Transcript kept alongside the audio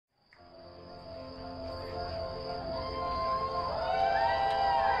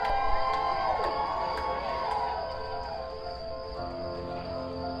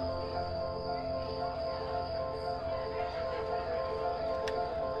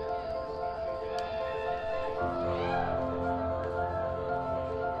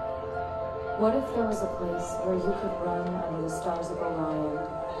What if there was a place where you could run under the stars of Orion,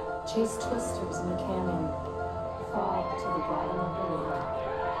 chase twisters in the canyon, fall to the bottom of the river,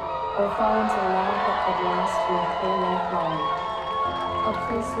 or fall into a land that could last you a whole life long? A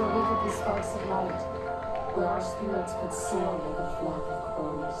place where we could be sparks of light, where our spirits could soar like a flock of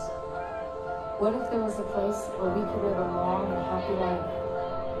crows. What if there was a place where we could live a long and happy life?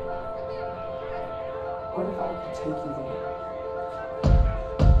 What if I could take you there?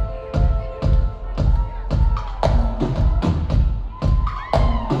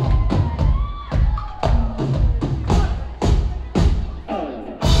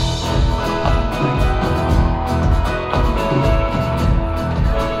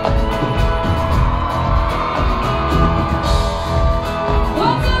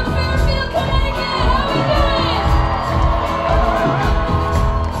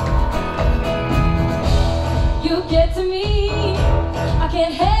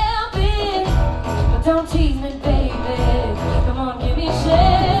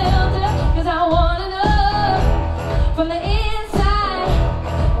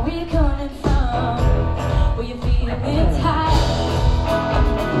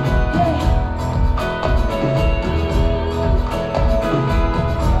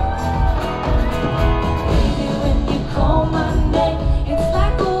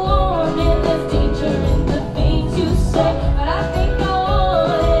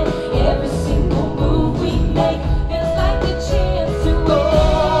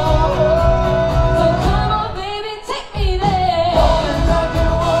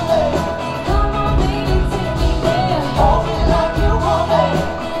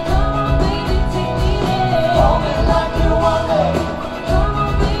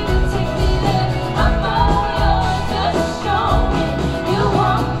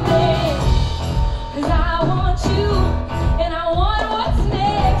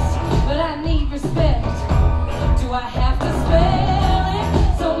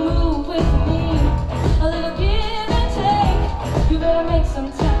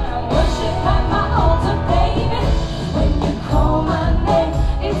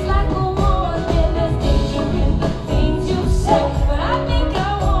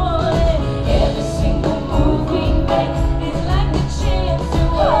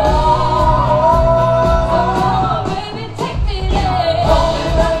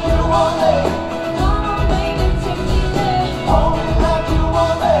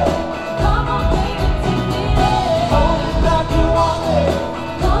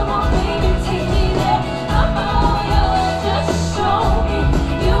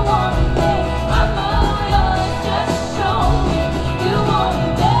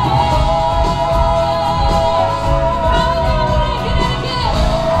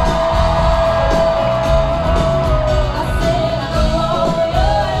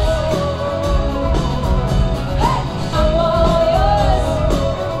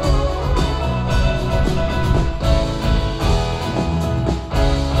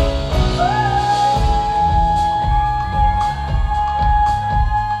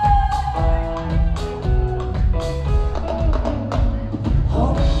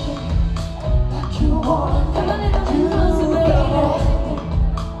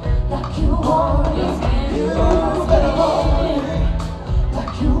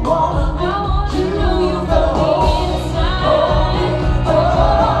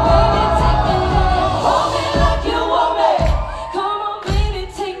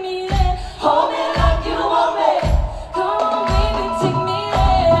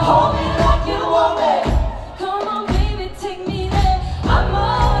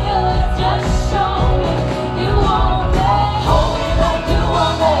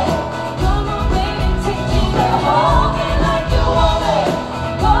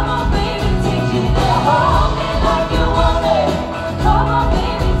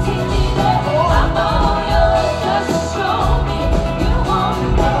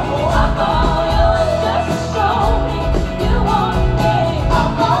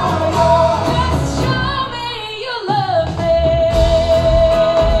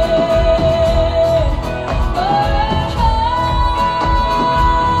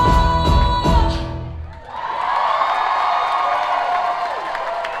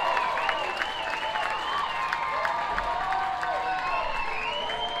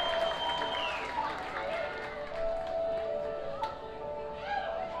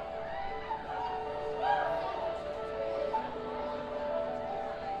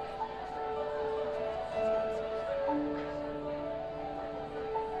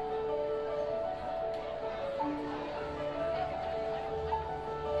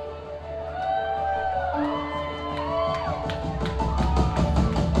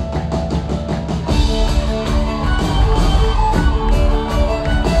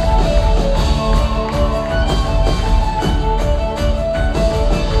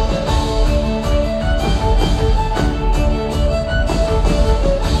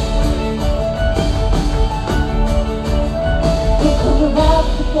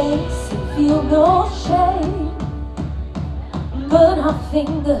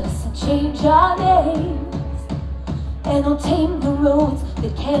 bind us and change our names, and I'll tame the roads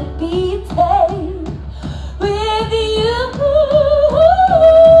that can't be tamed. With you,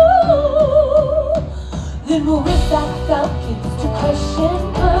 then we'll race like falcons to crush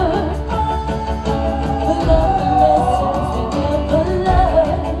and burn. We'll learn the lessons we never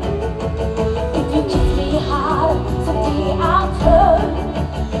learned. If you kiss me hard, someday I'll turn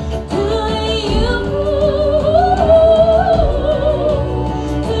to you.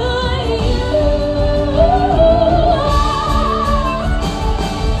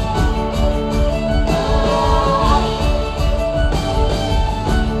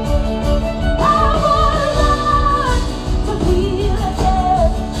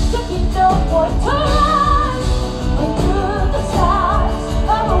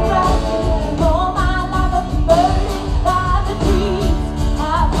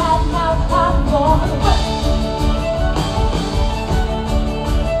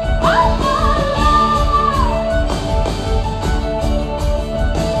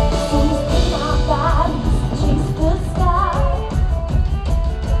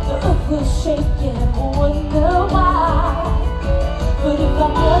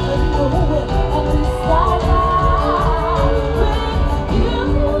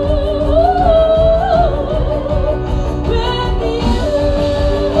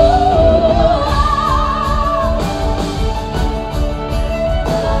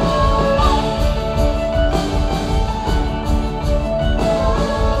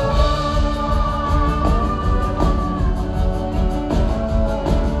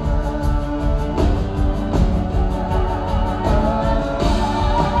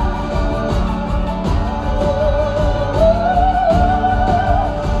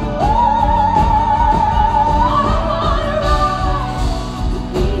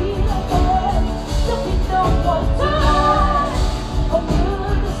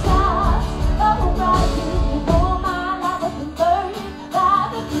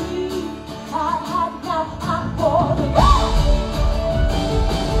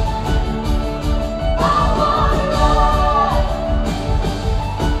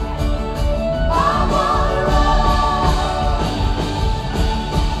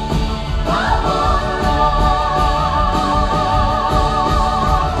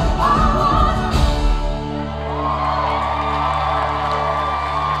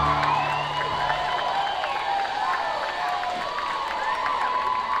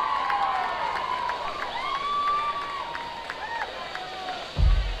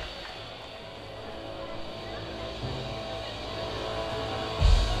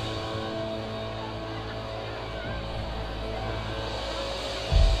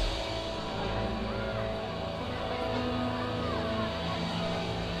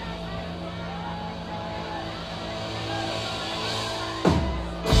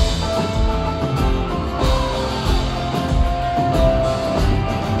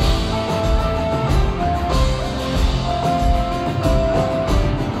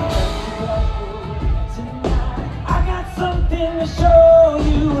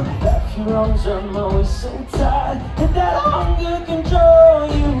 I'm always so tired, and that hunger can draw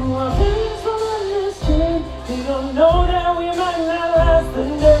you. Our feelings will understand. They don't know that we might not last the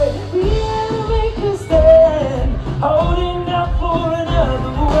day. We had to make a stand, holding out for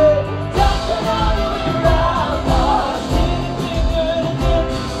another way. Talking all the way around us, anything good and good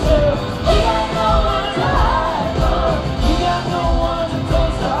yourself. We got no one to hide from. We got no one to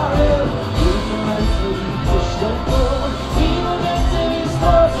toast our head. We're the ones who push and pull. We were meant to be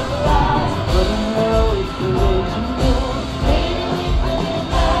stars of light. But now it's the way to go. Maybe we can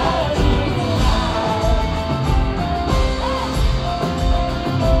imagine tonight.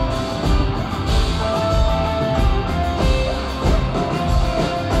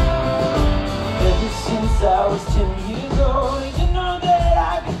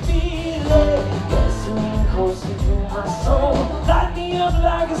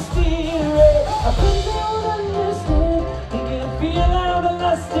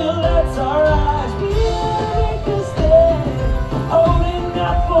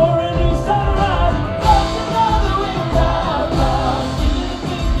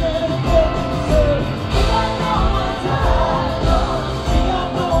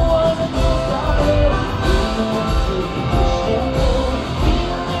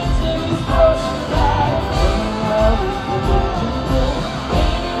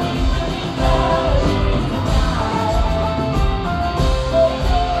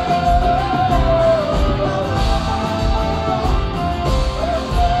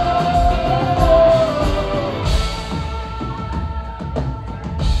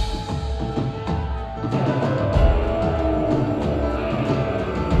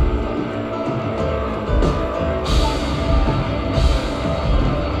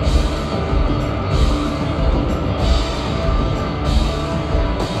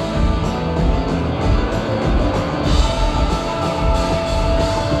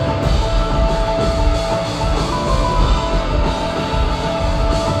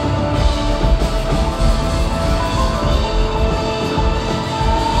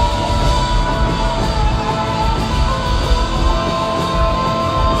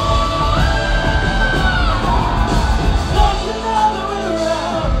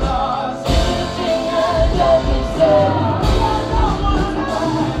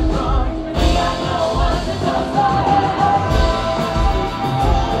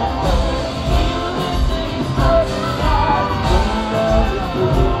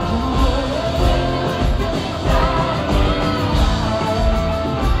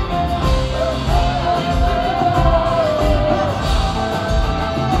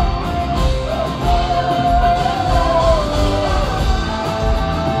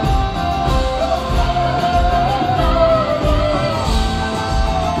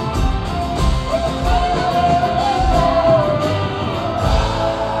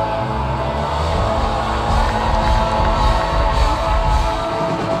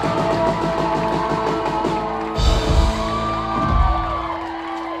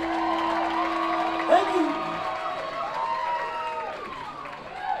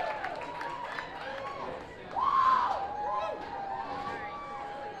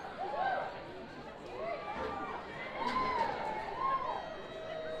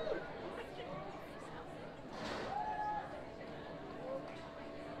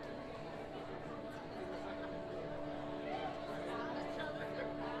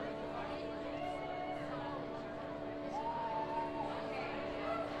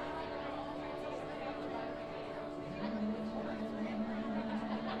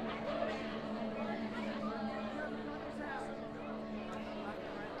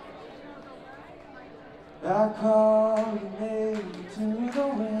 I call your name to the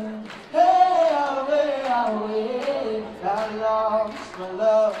wind. Hey, away, away. I lost my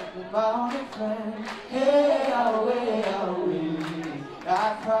love and my only friend. Hey, away, away. I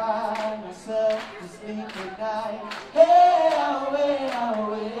cry myself to sleep at night. Hey, away,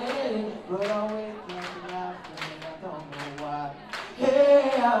 away. But I wake up laughing, I don't know why.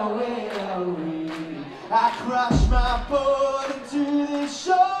 Hey, away, away. I crush my boat into the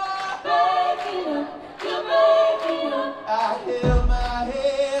shore. Breaking up, you're breaking up. I held my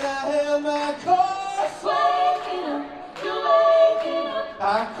head, I held my course. Waking up, you're waking up. I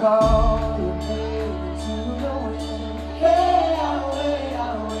call your name to the wind. Hey, away,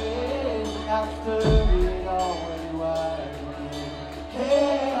 away. After it all went wide again.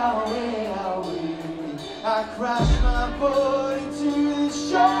 Hey, away, away. I crashed my boat into the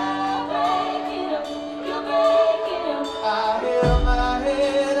shore. Breaking up, you're breaking up. I held my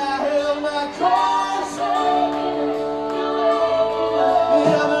head, I held my course. Breaking up, you're waking up.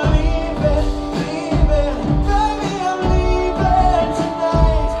 And I'm leaving, leaving. Baby, I'm leaving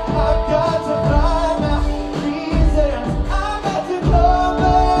tonight. I've got to find my reasons. I've got to come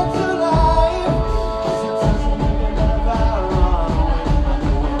back to life. 'Cause it doesn't even matter if I run away.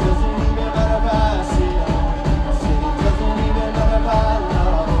 It doesn't even matter if I sit down. I said it doesn't even matter if I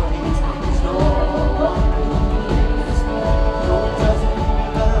love or hate. There's no one who needs me. No, it doesn't even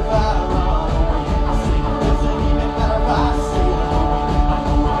matter if I run away. I said it doesn't even matter if I sit down. I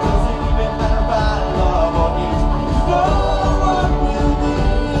know it doesn't even matter if I love or hate. There's no one who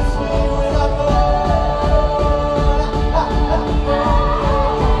needs me when I'm gone.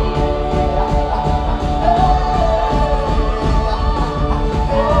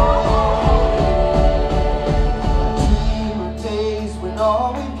 Dream of days when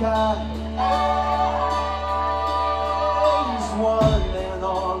all we got is one man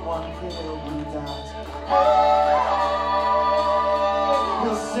on one pale blue dot.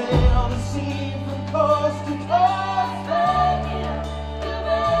 We'll sail the sea from coast to coast,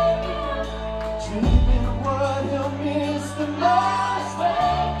 dreaming of what he'll miss the most.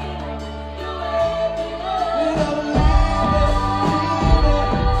 And I'm leaving, leaving,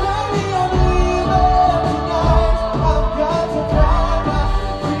 baby, I'm leaving tonight. I've got to find my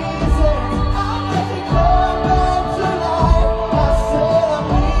reasons. I've got to come back to life. I said I'm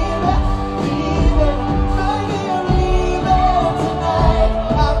leaving, leaving, baby, I'm leaving tonight.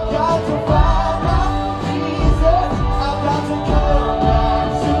 I've got to find my reasons. I've got to come back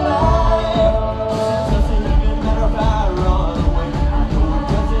to life. 'Cause it doesn't even matter if I run away. I know it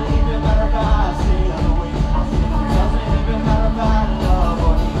doesn't even matter if I stay away. I said it doesn't even matter if I love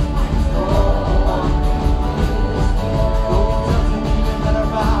or hate. No one needs me. No, it doesn't even matter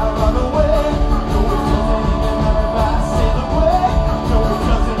if I run away. No, it doesn't even matter if I sail away. No, it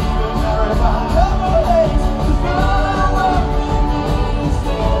doesn't even matter if I love or hate. 'Cause no one needs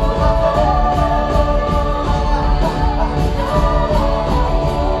me when I'm gone.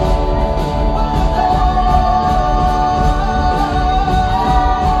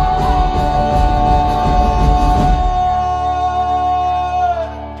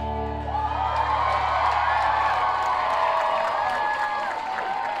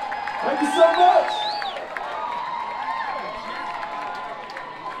 Thank you so much.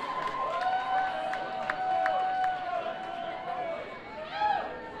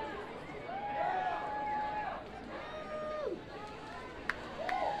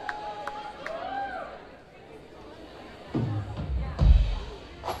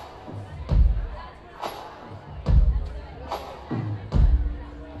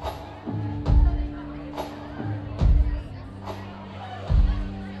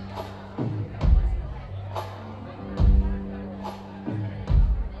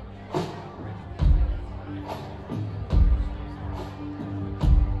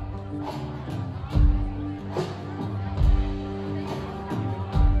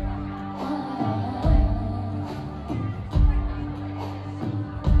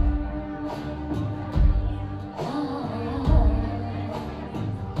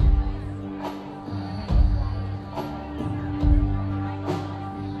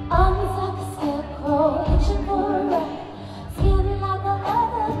 Arms like a scarecrow, itching for a ride. Skin like a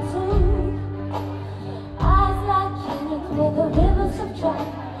leather tube. Eyes like canyons where the rivers have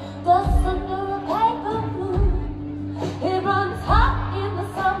dried. Dust under a paper moon. It runs hot in the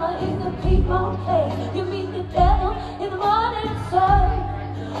summer in the people play. You meet the devil in the morning sun.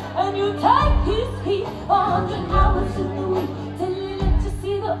 And you take his heat 100 hours in the week till you live to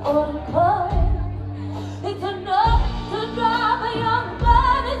see the autumn come. It's enough to drive a young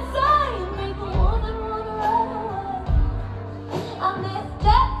man insane, make a woman wanna run away. I met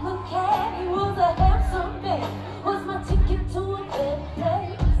that mechanic, he was a handsome man.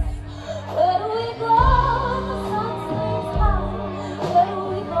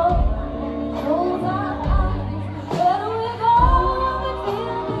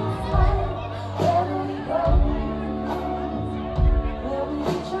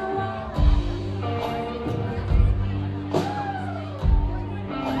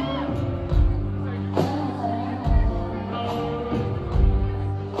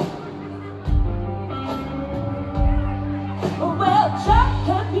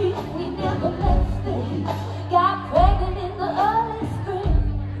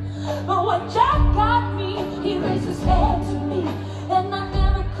 Jack got me. He raised his hand to me, and I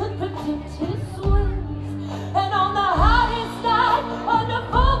never could predict his swings. And on the hottest night, under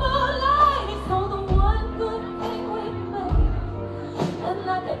full moonlight, he saw the one good thing we made. And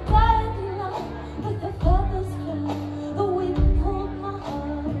like a guiding light, with the feathers fly, the wind pulled my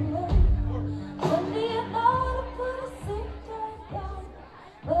heart away. When do you know to put a seatbelt down?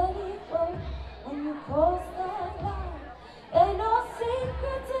 Let it go when you cross that line. Ain't no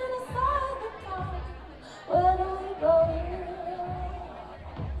secrets inside the town. Where do we go?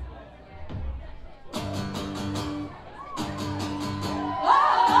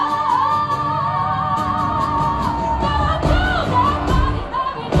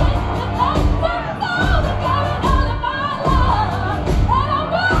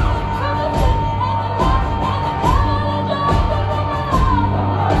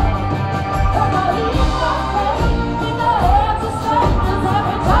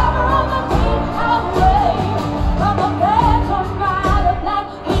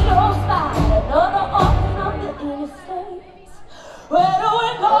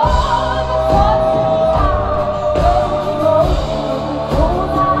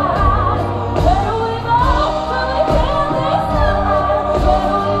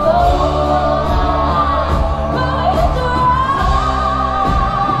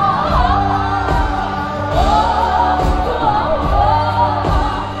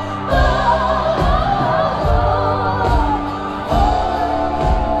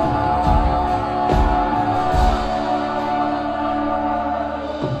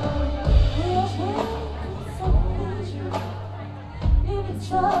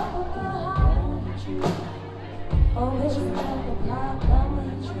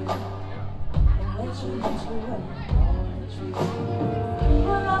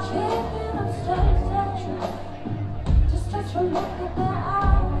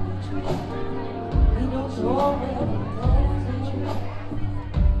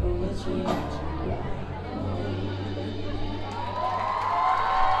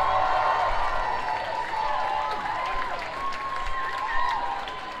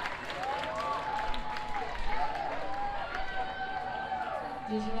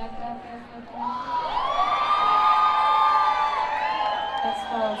 Did you like that, Fairfield? That's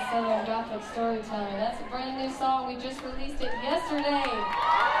called Southern Gothic Storytelling. That's a brand new song. We just released it yesterday.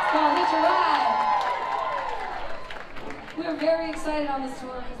 It's called Hitch a Ride. We're very excited on this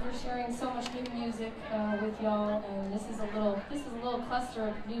tour because we're sharing so much new music with y'all, and this is a little cluster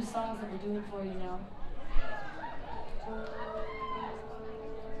of new songs that we're doing for you now.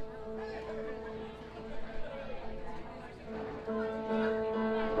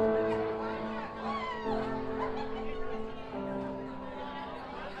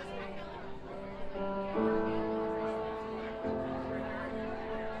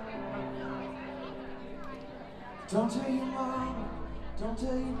 Don't tell your mom, don't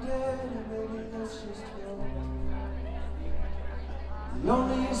tell your dad, and maybe let's just go. The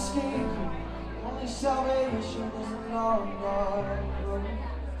only escape, the only salvation is a long, long road.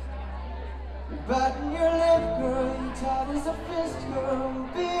 You're biting your lip, girl, you tight as a fist, girl, we'll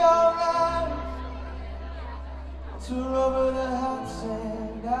be alright. Tour over the hot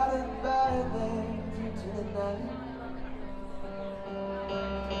sand, out of the badlands into the night.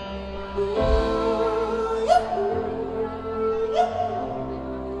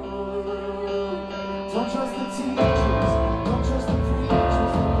 Don't trust the teachers, don't trust the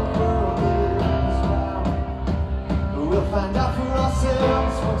preachers, the world is round. But we'll find out for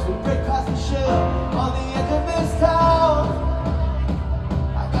ourselves once we break past the shell on the edge of this town.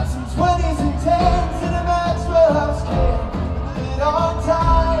 I got some 20s and 10s in a Maxwell house kit, with it on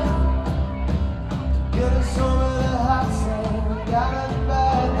time. Get us over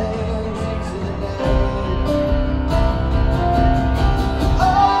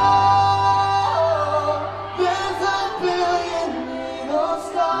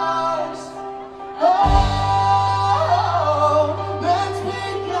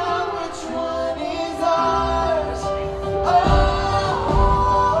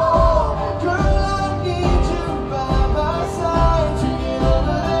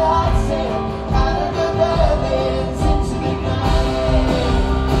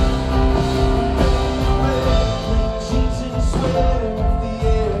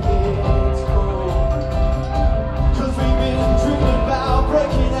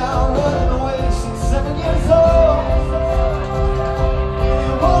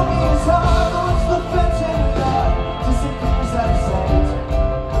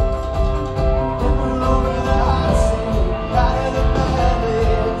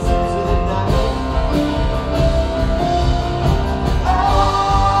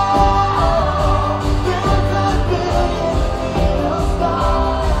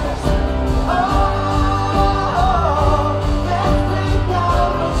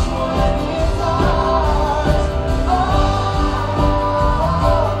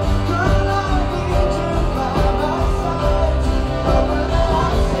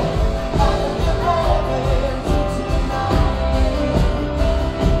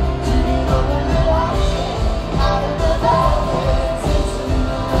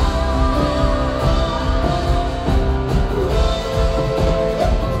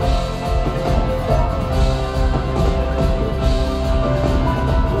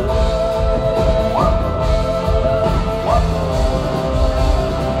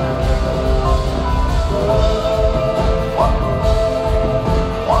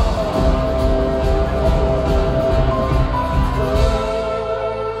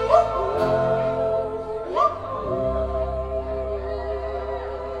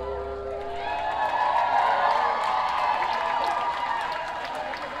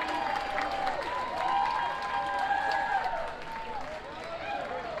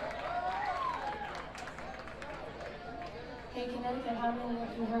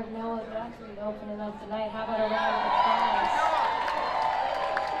We heard Noah Guthrie opening up the night. How about a round of applause?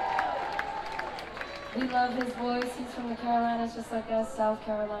 We love his voice. He's from the Carolinas, just like us, South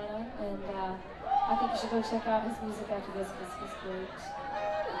Carolina. And I think you should go check out his music after this because he's great.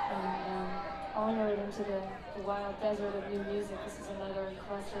 And honored into the wild desert of new music. This is another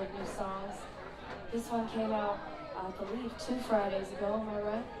cluster of new songs. This one came out, I believe, 2 Fridays ago. Am I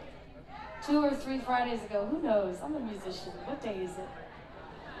right? 2 or 3 Fridays ago. Who knows? I'm a musician. What day is it?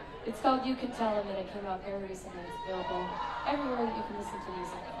 It's called You Can Tell Him, and it came out very recently. It's available everywhere that you can listen to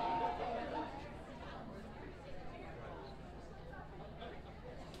music.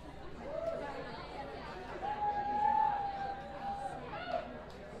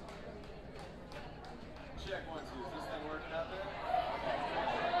 Check 1, 2. Is this thing working out there?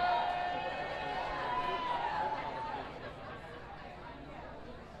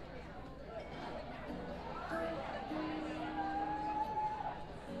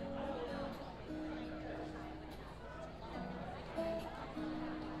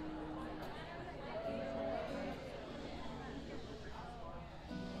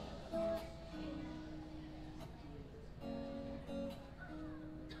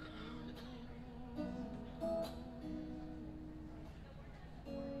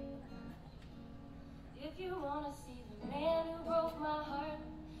 If you wanna see the man who broke my heart,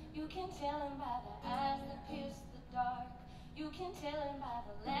 you can tell him by the eyes that pierce the dark. You can tell him by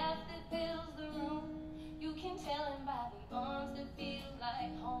the laugh that fills the room. You can tell him by the arms that feel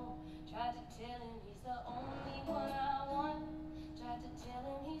like home. Tried to tell him he's the only one I want. Tried to tell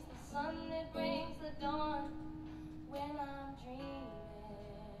him he's the sun that brings the dawn when I'm dreaming.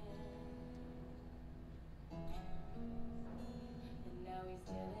 And now he's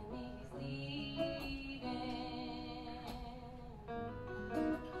telling me he's leaving.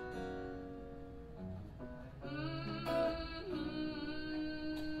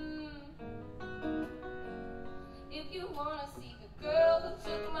 If you wanna see the girl who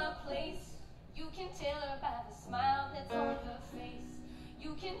took my place, you can tell her by the smile that's on her face.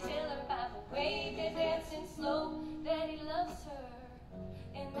 You can tell her by the way they're dancing slow that he loves her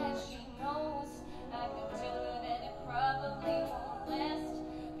and that she knows. I could tell her that it probably won't last,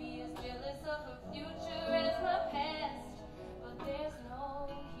 be as jealous of her future as my past, but there's no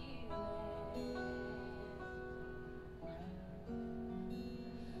healing when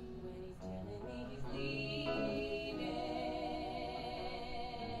he's telling me he's leaving.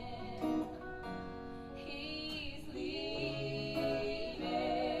 He's leaving.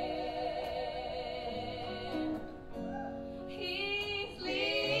 He's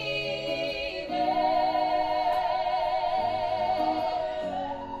leaving.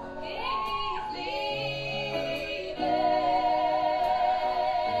 He's leaving.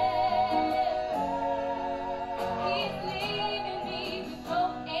 He's leaving me with no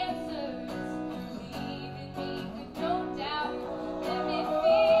answers, leaving me with no doubt. Let me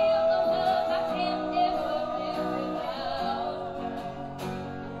feel the love I can't ever live without.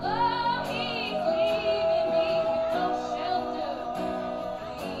 Oh, he's leaving me with no shelter,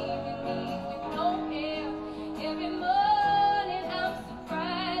 leaving me with no air. Every morning I'm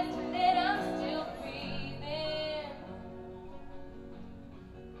surprised that I'm still breathing.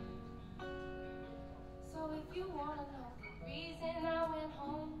 So if you wanna know the reason I went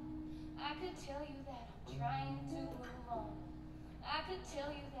home, I could tell you that I'm trying to move on. I could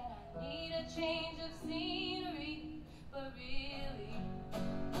tell you that I need a change of scenery, but really,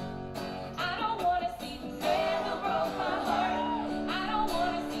 I don't wanna see the man who broke my heart. I don't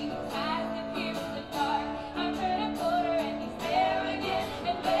wanna see the ties that pierce the dark. I'm turning quarter and he's there again,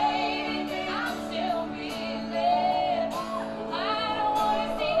 and baby, I'm still breathing. I don't wanna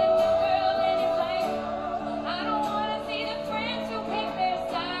see the new girl in his life. I don't wanna see the friends who pick their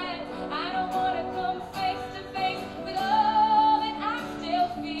sides. I don't wanna come face to face with all that I'm still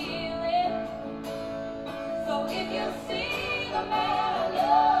feeling. So if you see the man I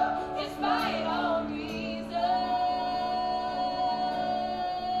love,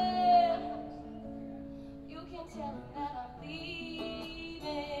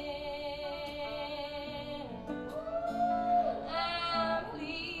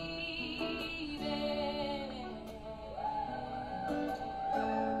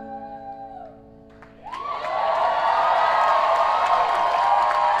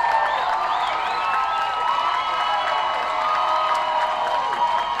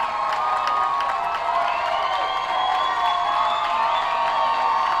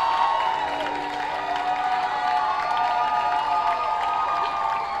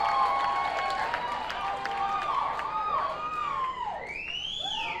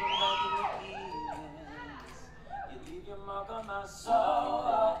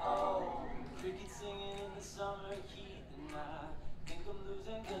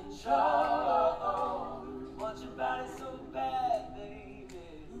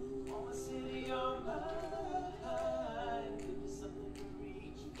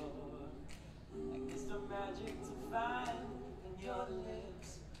 fine, and your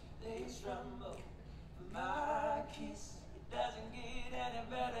lips, they tremble for my kiss. It doesn't get any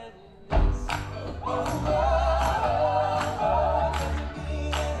better than this. Oh, doesn't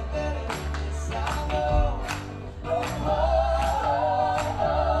get any better than this, I know.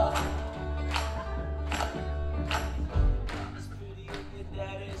 It's pretty if your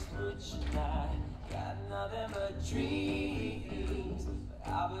daddy's rich and I got nothing but dreams. But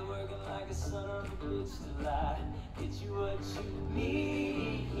I'll be working like a son of a bitch till I get you what you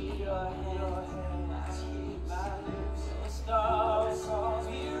need. Your hand, my lips, and stars.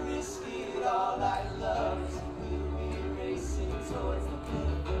 We risk it all like lovers. We'll be racing towards the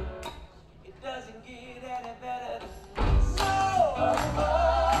middle. It doesn't get any better than this. No! It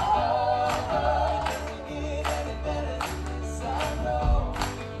doesn't get any better than this, I know.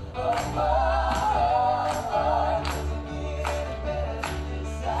 It doesn't get any better than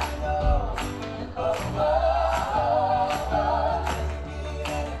this, I know. It doesn't get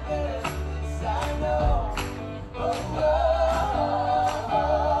any better than this, I know.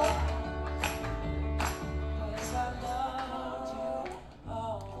 Cause I loved you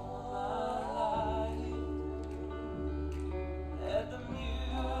all my life. Let the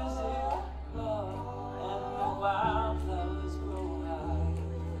music flow and the wildflowers grow high.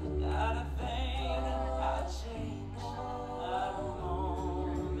 Not a thing I change, not a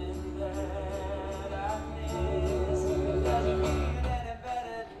moment that I miss. It doesn't get any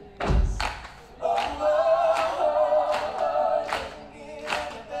better than this. Oh, it doesn't get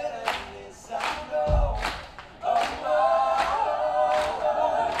any better than this, I know. Oh, it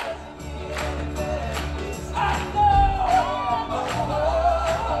doesn't get any better than this, I know.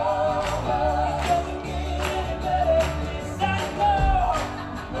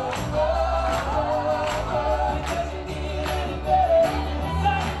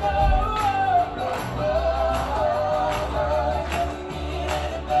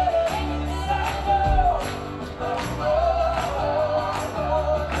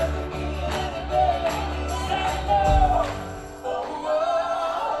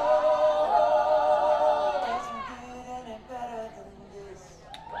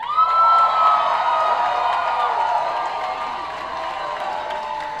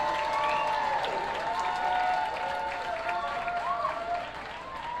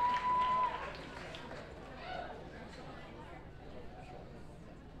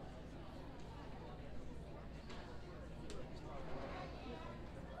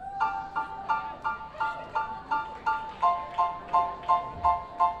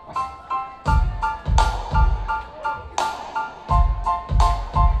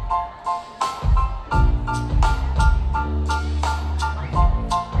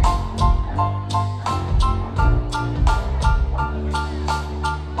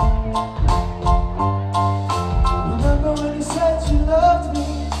 Remember when you said you loved me?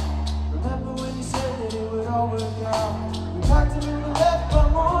 Remember when you said that it would all work out? We packed and we left by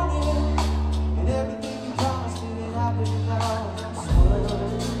morning, and everything you promised didn't happen now. I'm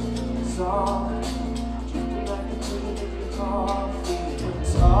swirling, sorry, drinking like a queen in your coffee. When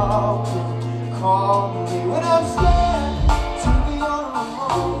talking, call me when I'm scared to be on my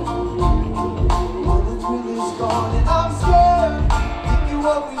own. When the thrill is gone and I'm scared, thinking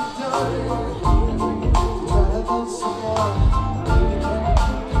what we've done. Try to love someone, baby, can I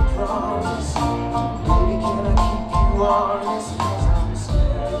keep your promise? Baby, can I keep you honest? 'Cause I'm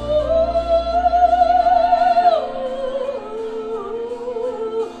scared.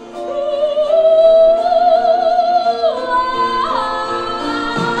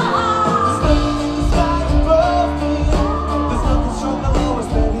 There's nothing in the sky above me. There's nothing strong that lowers,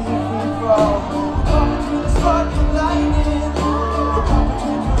 baby, if we fall. We're caught between the spark and lightning. We're caught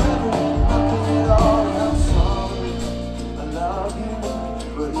between forever and nothing at all. I'm sorry, I love you,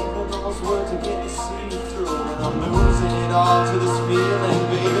 but even those words are getting to see through. And I'm losing it all to this feeling,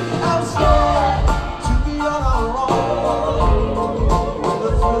 baby. I'm scared to be on our own. When the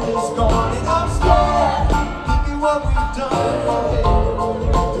thrill is gone and I'm scared, thinking what we've done.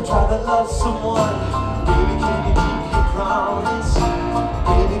 To try to love someone, baby, can you keep your promise?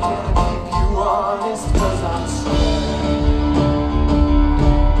 Baby, can I keep you honest? 'Cause I'm scared.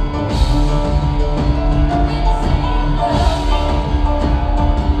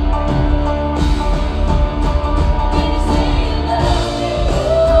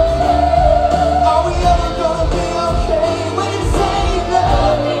 Are we ever gonna be okay when you say you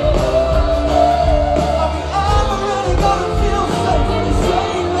love me? Are we ever really gonna feel safe when you say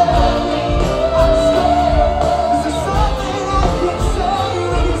you love me? I'm scared.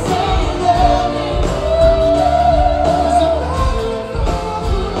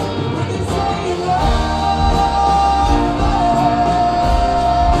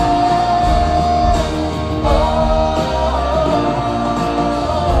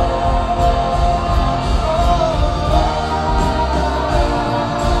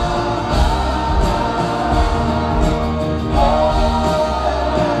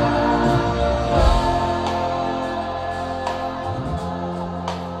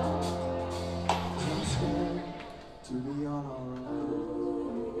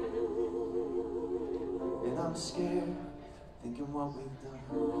 I'm scared, thinking what we've done.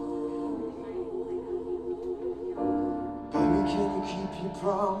 Baby, can you keep your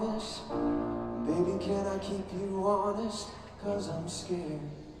promise? Baby, can I keep you honest? 'Cause I'm scared.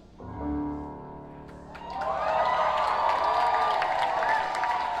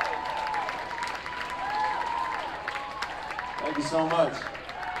 Thank you so much.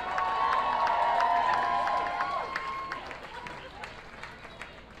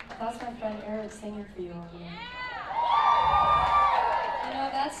 That's my friend Eric singing for you over there. You know,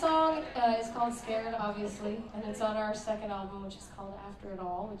 that song is called Scared, obviously, and it's on our second album, which is called After It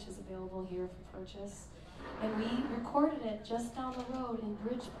All, which is available here for purchase. And we recorded it just down the road in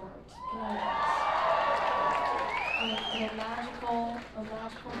Bridgeport, in a magical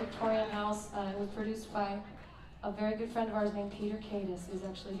Victorian house. It was produced by a very good friend of ours named Peter Cadis, who's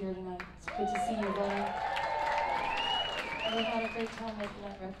actually here tonight. It's good to see you, buddy. We had a great time making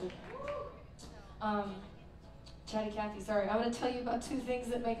that record. Chatty Cathy, sorry. I want to tell you about two things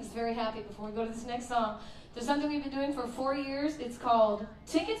that make us very happy before we go to this next song. There's something we've been doing for 4 years. It's called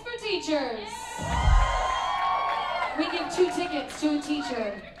Tickets for Teachers. We give 2 tickets to a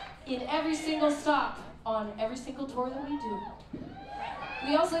teacher in every single stop on every single tour that we do.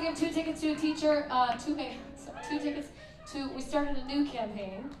 We also give 2 tickets to a teacher, 2 tickets to, we started a new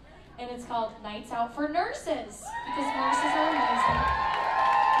campaign, and it's called Nights Out for Nurses, because nurses are amazing.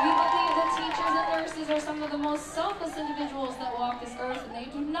 We believe that teachers and nurses are some of the most selfless individuals that walk this earth, and they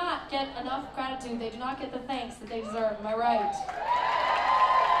do not get enough gratitude. They do not get the thanks that they deserve. Am I right?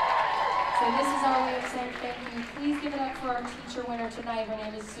 So this is our way of saying thank you. Please give it up for our teacher winner tonight. Her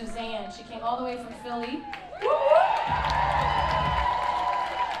name is Suzanne. She came all the way from Philly.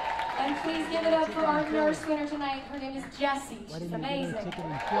 And please give it up for our nurse winner tonight. Her name is Jessie. She's amazing.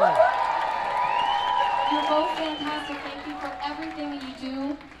 You're both fantastic. Thank you for everything that you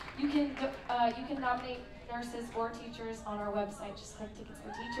do. You can nominate nurses or teachers on our website. Just click Tickets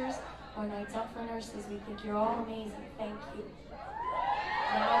for Teachers or Nights Out for Nurses. We think you're all amazing. Thank you.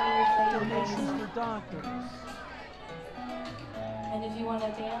 Now we replay your dance. And if you want to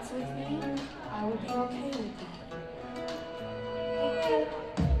dance with me, I would be okay with that.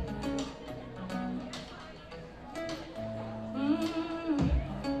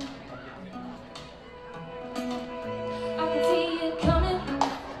 I can see it coming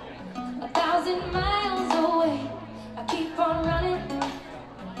 1,000 miles away. I keep on running,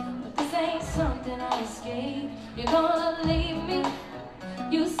 but this ain't something I escape. You're gonna leave me.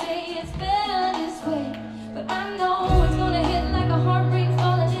 You say it's better this way, but I know it's gonna hit like a heartbreak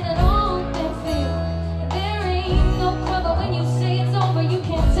falling in an open field. And there ain't no cover when you say it's over. You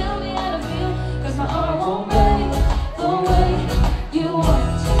can't tell me how to feel, 'cause my heart won't break the way you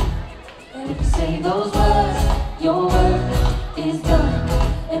want to. And if you say those words, your work is done.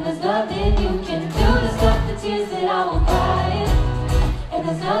 And there's nothing you can do to stop the tears that I will cry. And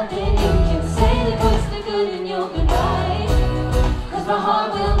there's nothing you can say that puts the good in your goodbye. 'Cause my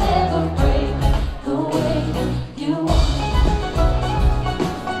heart will never break the way you want.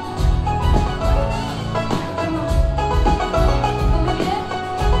 Come on. Oh yeah.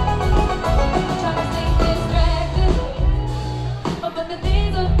 Trying to stay distracted, but the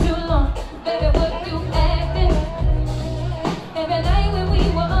days are too long. Baby, what you acting? Every night when we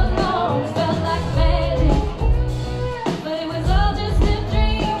were alone felt like magic, but it was all just a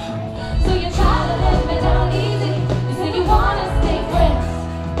dream. So you try to let me down easy. You say you wanna stay friends.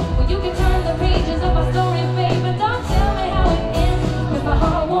 Well, you can turn the pages of my story, baby. Don't tell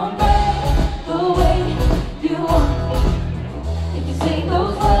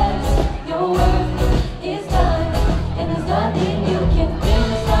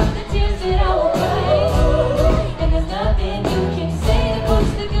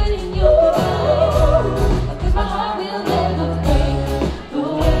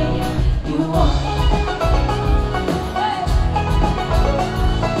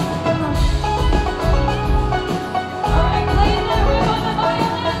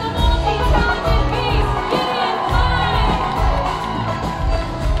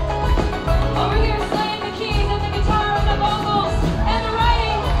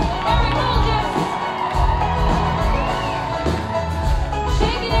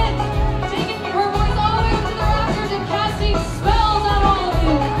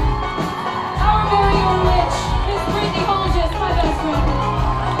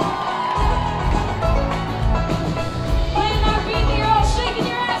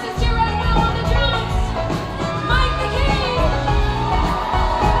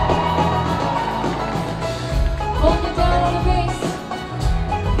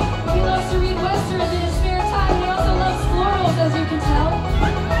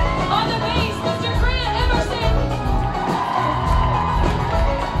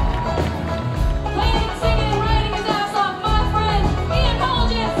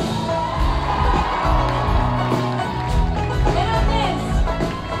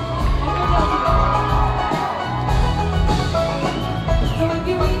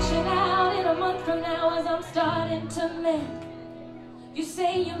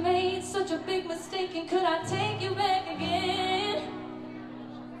such a big mistake, and could I take you back again?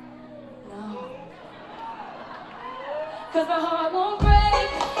 No. 'Cause my heart won't break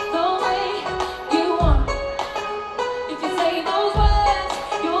the way you want. If you say those words,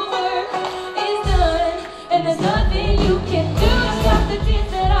 your work is done, and there's nothing you can do to stop the tears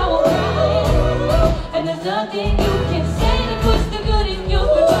that I will cry. And there's nothing you can say to push the good in your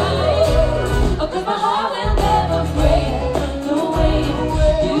goodbye. Oh, 'cause my heart will never break the way you want.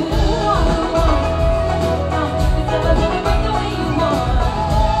 It's never gonna break the way you want.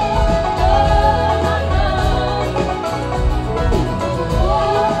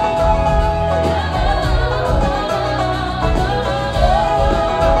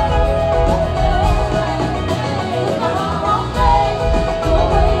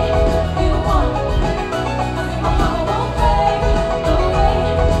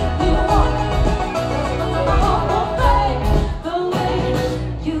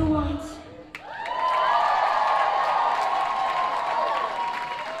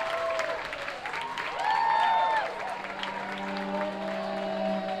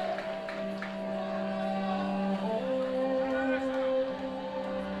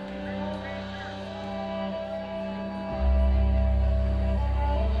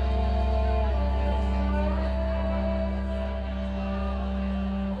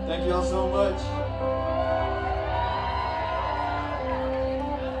 Thank you all so much.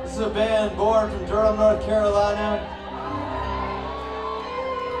 This is a band born from Durham, North Carolina.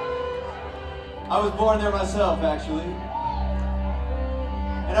 I was born there myself, actually.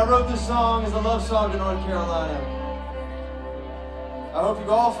 And I wrote this song as a love song to North Carolina. I hope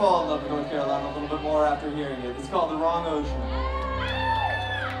you all fall in love with North Carolina a little bit more after hearing it. It's called The Wrong Ocean.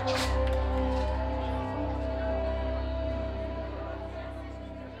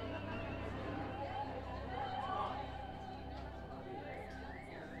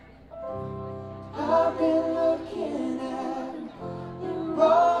 I've been looking at the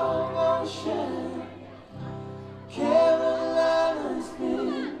wrong ocean. Carolina's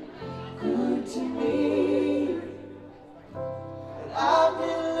been good to me. And I've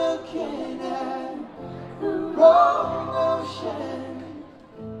been looking at the wrong ocean.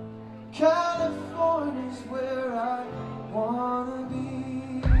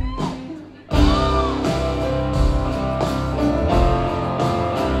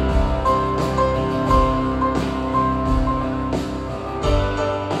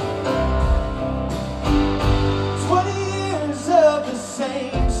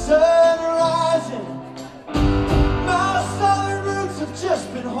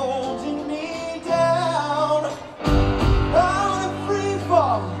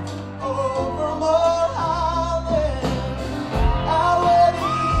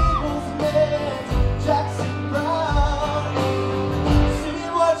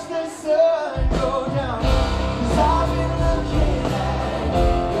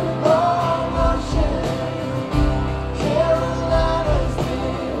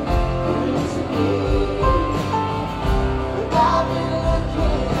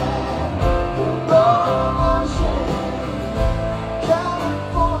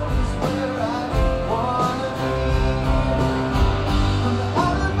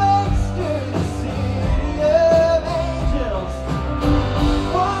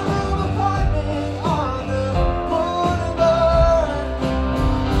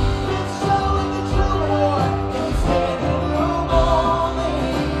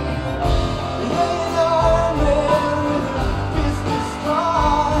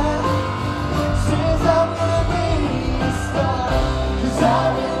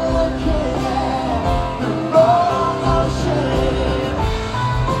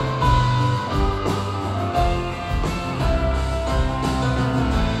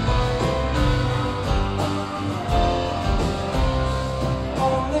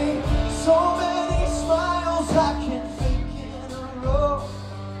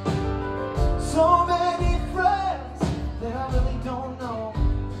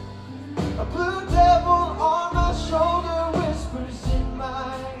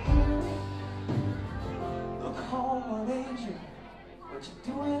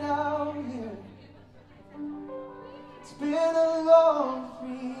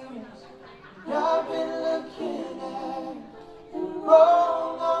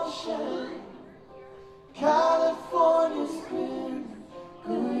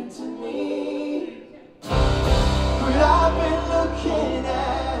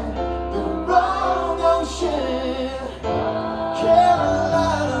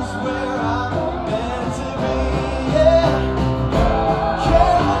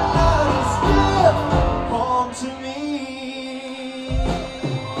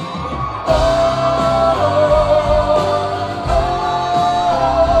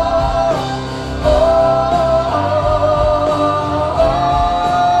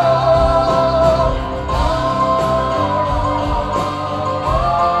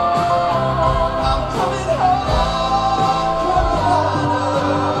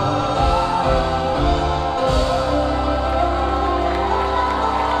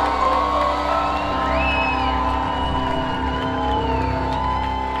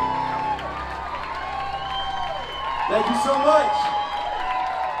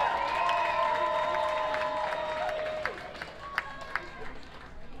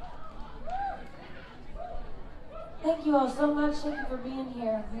 all so much. Thank you for being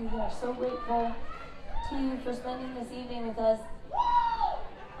here. We are so grateful to you for spending this evening with us.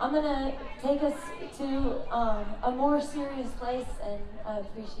 I'm going to take us to a more serious place, and I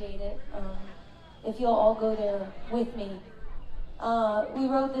appreciate it if you'll all go there with me. We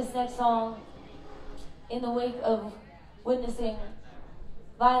wrote this next song in the wake of witnessing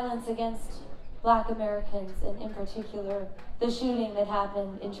violence against Black Americans, and in particular, the shooting that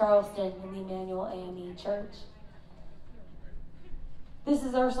happened in Charleston in the Emmanuel AME Church. This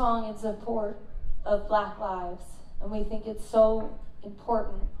is our song in support of Black lives, and we think it's so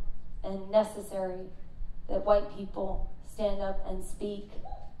important and necessary that white people stand up and speak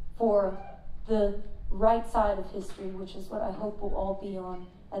for the right side of history, which is what I hope we'll all be on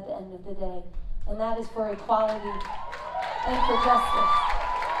at the end of the day, and that is for equality and for justice.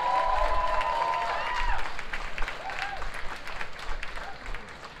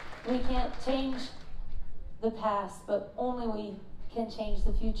 We can't change the past, but only we can change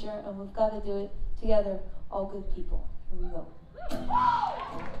the future, and we've got to do it together, all good people. Here we go.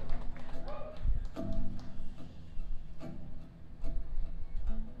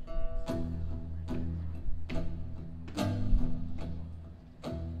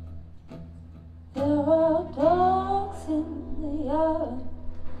 There are dogs in the yard,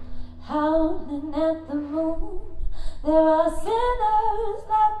 howling at the moon. There are sinners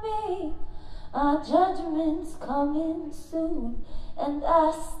like me, our judgment's coming soon. And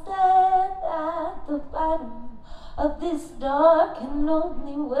I stand at the bottom of this dark and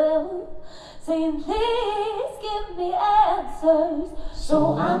lonely well, saying, please give me answers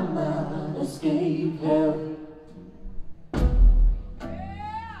so I might escape hell.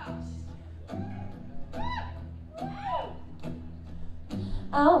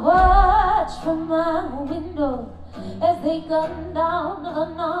 I watch from my window as they gun down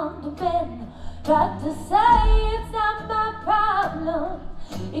unarmed men. Tried to say it's not my problem,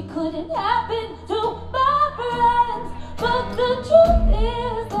 it couldn't happen to my friends, but the truth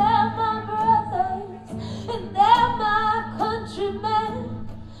is they're my brothers and they're my countrymen.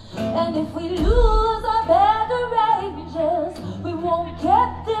 And if we lose our better angels, we won't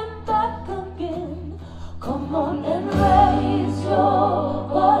get them back again. Come on and raise your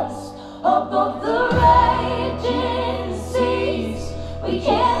voice above the raging seas. We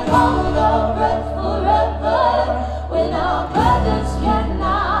can't hold our breath forever when our brothers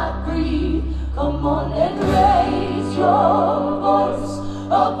cannot breathe. Come on and raise your voice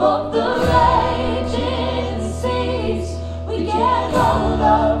above the raging seas. We can't hold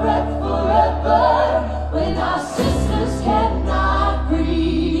our breath forever when our sisters cannot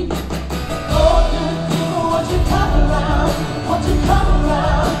breathe. Oh, people, won't you come around? Won't you come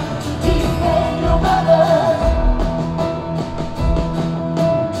around? Defend your brothers.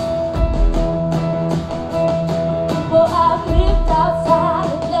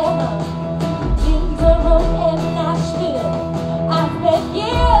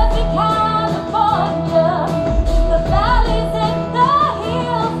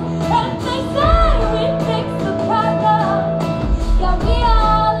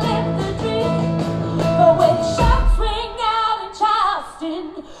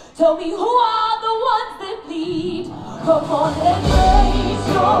 Tell me, who are the ones that bleed? Come on and raise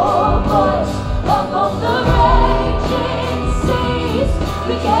your voice above the raging seas.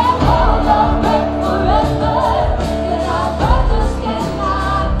 We can't hold our breath forever when our brothers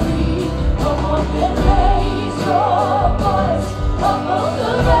cannot breathe. Come on and raise your voice above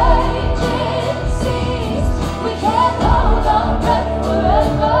the raging seas. We can't hold our breath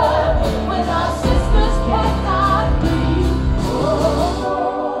forever when our sisters cannot breathe.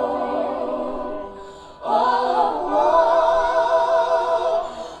 Oh,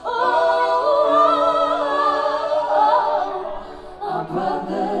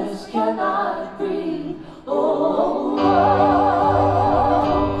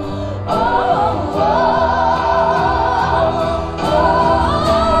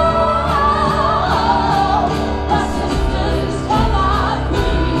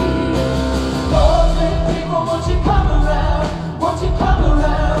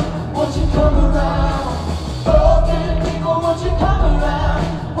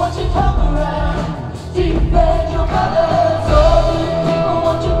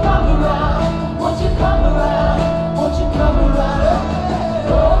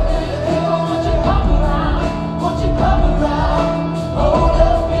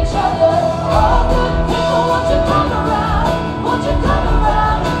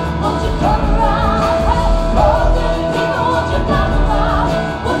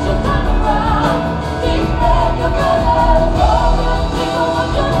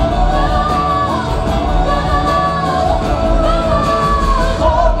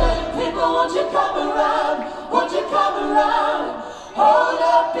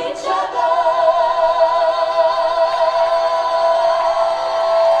 help each other.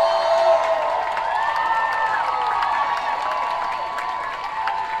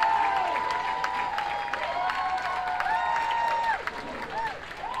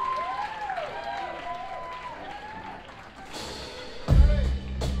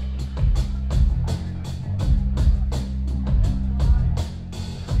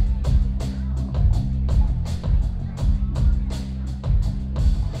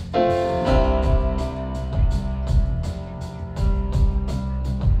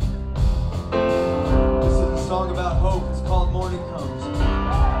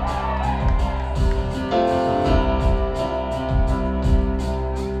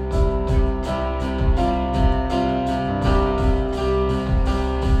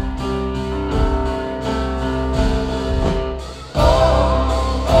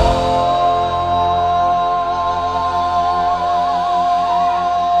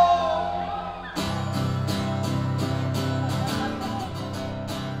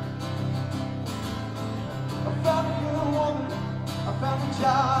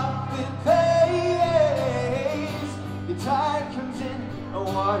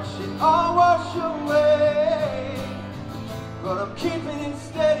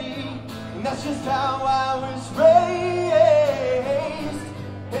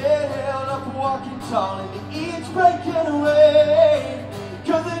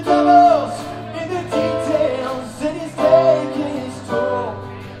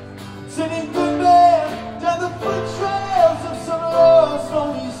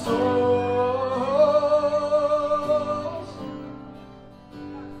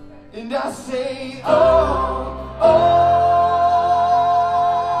 And I say, oh, oh,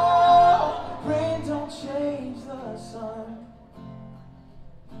 rain don't change the sun.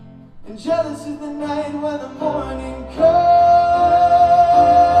 And jealous is the night when the morning comes.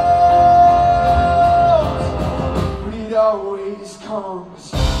 But it always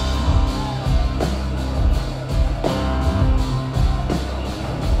comes.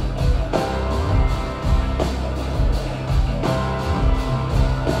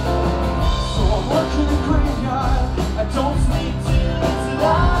 I don't sleep till it's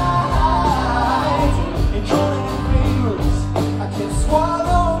light. And calling in favors, I can't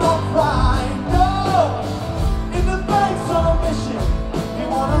swallow my pride. No, in the bank's on a mission, they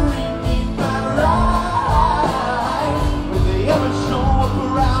wanna read me my right. When they ever show up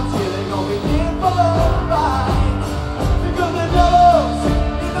around here, they gon' be in for a fight. Because the devil's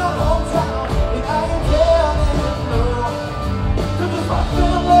in the hometown, and I am down in the blue. Cause it's my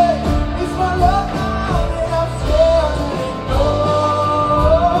family, it's my love now.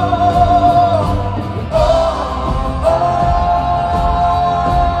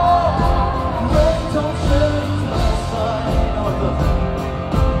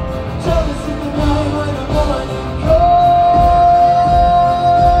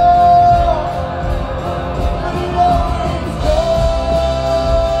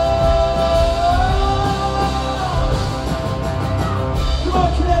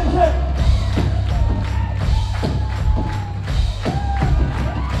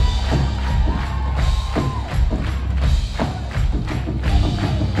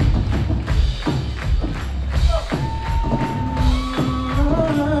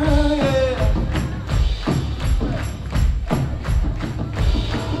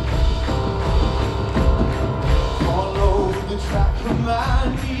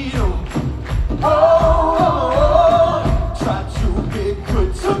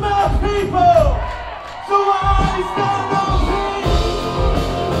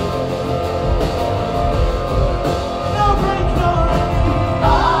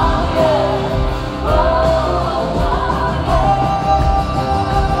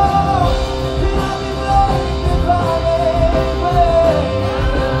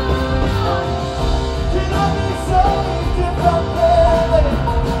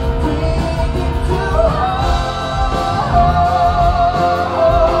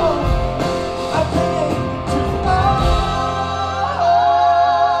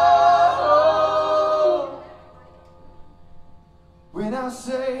 When I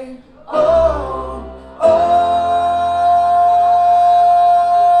say, oh, oh,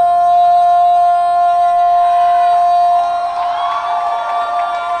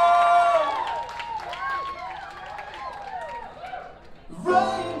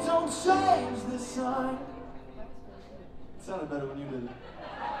 rain don't change the sun. It sounded better when you did it.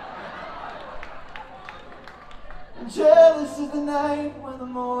 And jealous is the night when the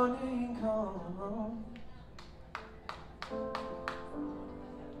morning comes.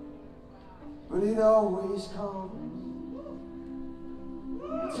 But it always comes.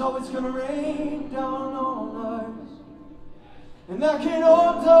 it's always gonna rain down on us. And that kid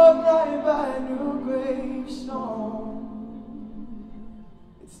old dog right by a new gravestone.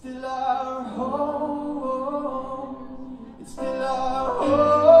 It's still our home. It's still our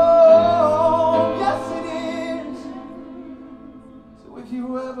home. Yes, it is. So if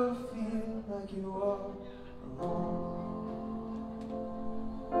you ever feel like you are alone,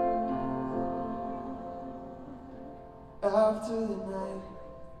 after the night,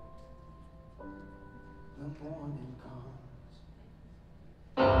 the morning comes.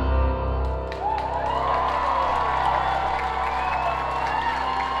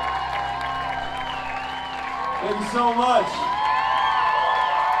 Thank you so much.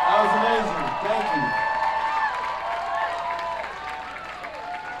 That was amazing. Thank you.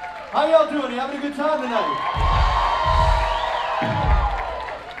 How y'all doing? You having a good time tonight?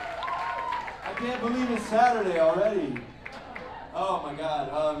 I can't believe it's Saturday already. Oh my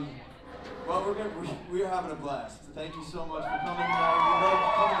God. Well, we're having a blast. Thank you so much for coming tonight. We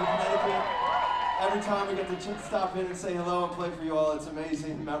love coming to Connecticut. Every time we get to stop in and say hello and play for you all, it's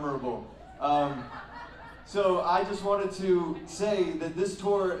amazing, memorable. So I just wanted to say that this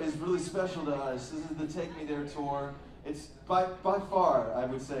tour is really special to us. This is the Take Me There tour. It's by far, I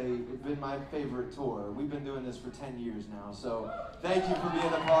would say, been my favorite tour. We've been doing this for 10 years now, so thank you for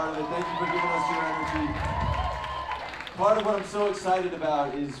being a part of it. Thank you for giving us your energy. Part of what I'm so excited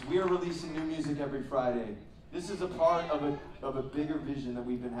about is we are releasing new music every Friday. This is a part of a bigger vision that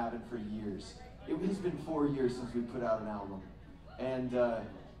we've been having for years. It has been 4 years since we put out an album, and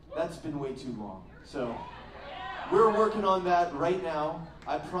that's been way too long. So we're working on that right now.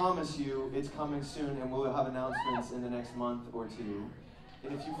 I promise you it's coming soon, and we'll have announcements in the next month or two.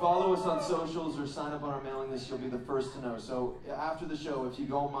 And if you follow us on socials or sign up on our mailing list, you'll be the first to know. So after the show, if you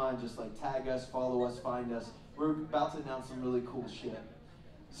don't mind, just like tag us, follow us, find us. We're about to announce some really cool shit.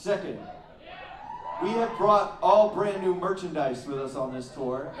 Second, we have brought all brand new merchandise with us on this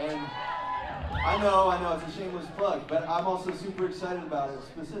tour, and I know, it's a shameless plug, but I'm also super excited about it,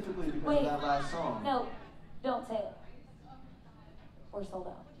 specifically because of that last song. No, don't say it. We're sold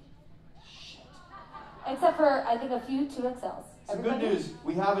out. Shit. Except for, I think, a few 2XLs. Some good news,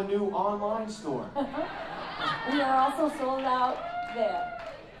 we have a new online store. We are also sold out there.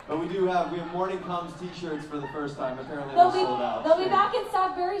 But we have Morning Comes t-shirts for the first time. Apparently They'll they're sold out. They'll be back in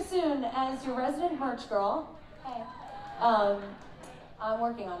stock very soon as your resident merch girl. Hey. I'm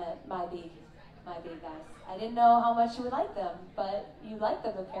working on it, my B guys. I didn't know how much you would like them, but you like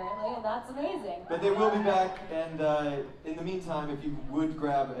them apparently, and that's amazing. But they will be back, and in the meantime, if you would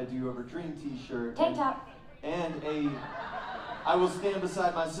grab a Do You Ever Dream t-shirt. Tank top. And I Will Stand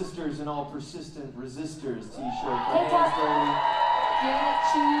Beside My Sisters and All Persistent Resistors t-shirt. Tank top.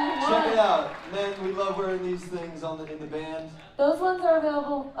 Check it out. Man, we love wearing these things in the band. Those ones are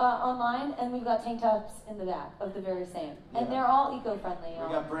available online, and we've got tank tops in the back of the very same. And they're all eco-friendly. We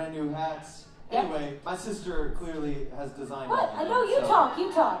got brand new hats. Yep. Anyway, my sister clearly has designed what? all of I them, know, you so. talk.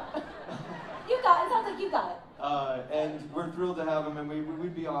 You got it. It sounds like you got it. And we're thrilled to have them, and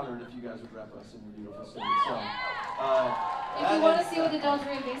we'd be honored if you guys would rep us in your beautiful city. So, if you want to see what the Delta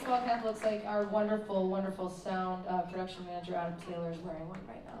baseball cap looks like, our wonderful, wonderful sound production manager Adam Taylor is wearing one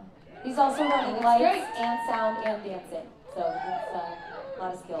right now. He's also running That's lights great. and sound and dancing, so it's a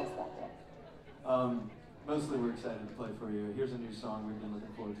lot of skills back there. Mostly we're excited to play for you. Here's a new song we've been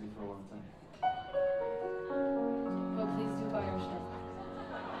looking forward to for a long time. But please do buy our shit.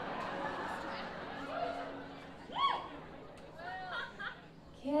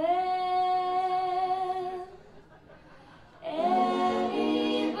 Can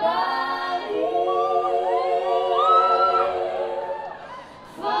anybody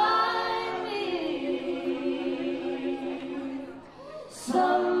find me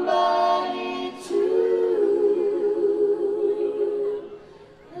somebody to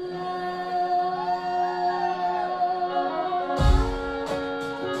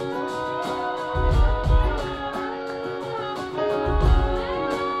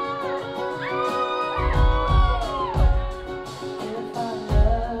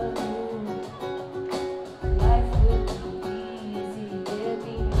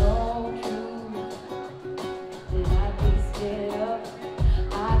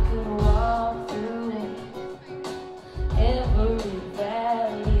I could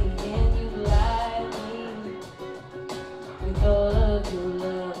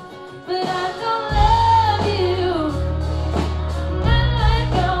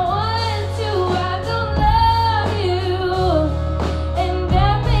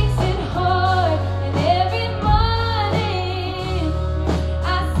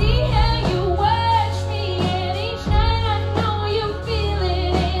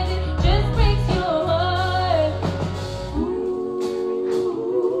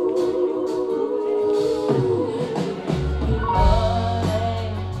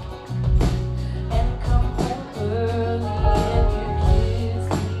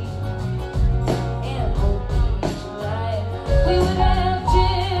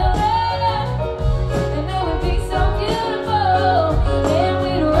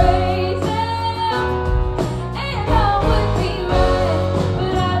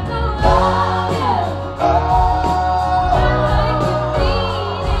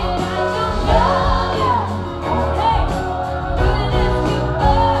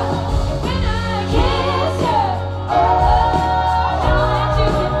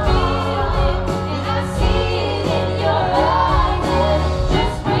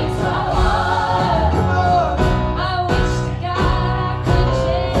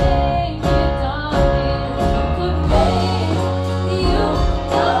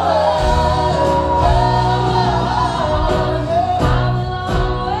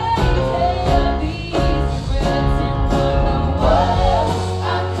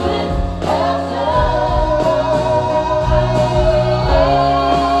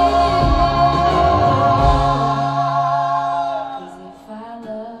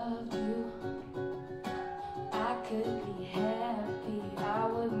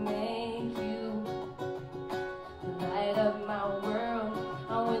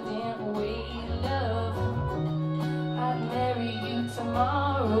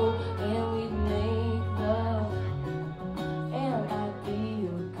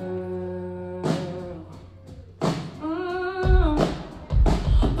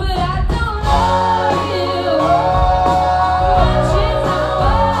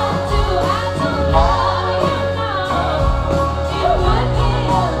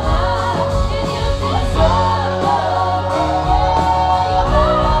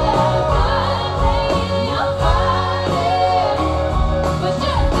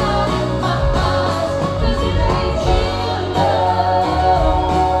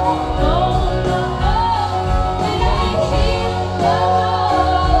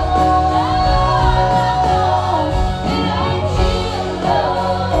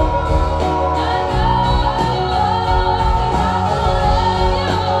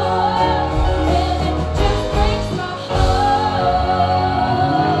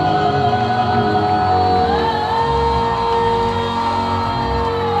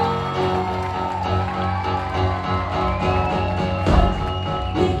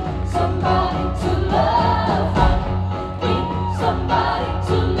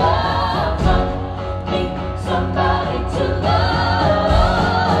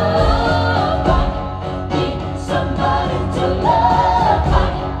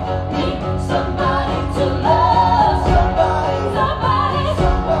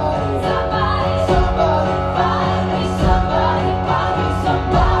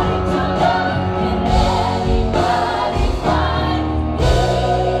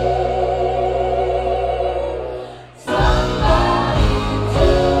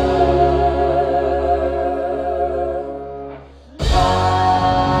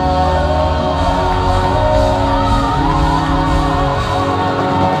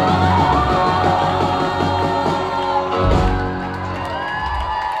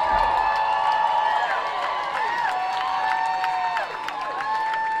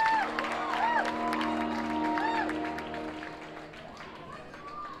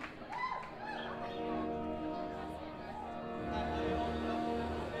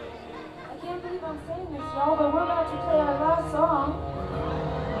can't believe I'm saying this, y'all, but we're about to play our last song.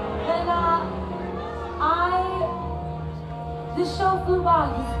 And this show flew by.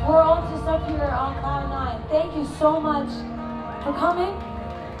 We're all just up here on Cloud 9. Thank you so much for coming.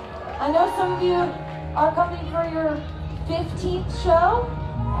 I know some of you are coming for your 15th show.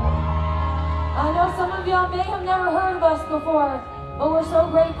 I know some of y'all may have never heard of us before, but we're so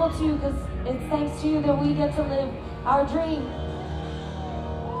grateful to you because it's thanks to you that we get to live our dream.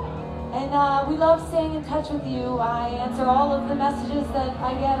 And we love staying in touch with you. I answer all of the messages that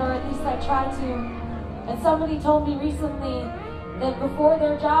I get, or at least I try to. And somebody told me recently that before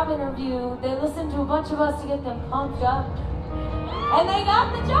their job interview, they listened to a bunch of us to get them pumped up. And they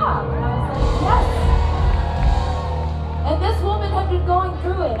got the job. And I was like, yes. And this woman had been going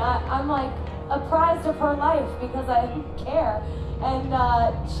through it. I'm like apprised of her life because I care. And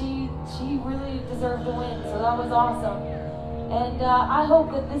she really deserved to win, so that was awesome. And I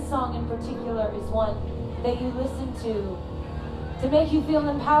hope that this song in particular is one that you listen to make you feel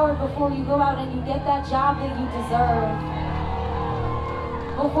empowered before you go out and you get that job that you deserve.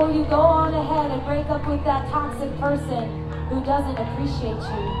 Before you go on ahead and break up with that toxic person who doesn't appreciate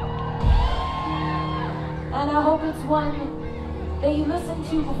you. And I hope it's one that you listen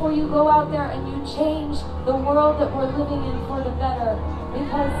to before you go out there and you change the world that we're living in for the better.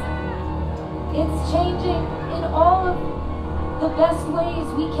 Because it's changing in all of the best ways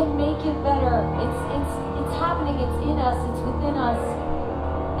we can make it better. It's happening, it's in us, it's within us.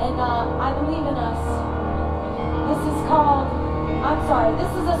 And I believe in us.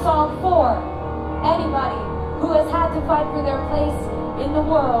 This is a song for anybody who has had to fight for their place in the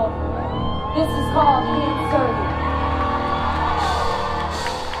world. This is called Hands Dirty.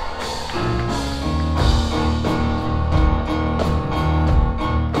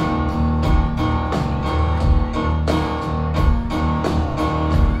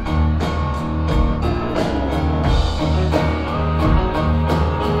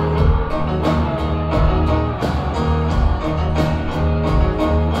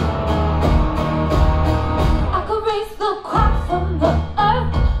 I could raise the crop from the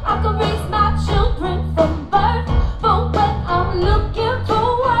earth. I could raise my children from birth.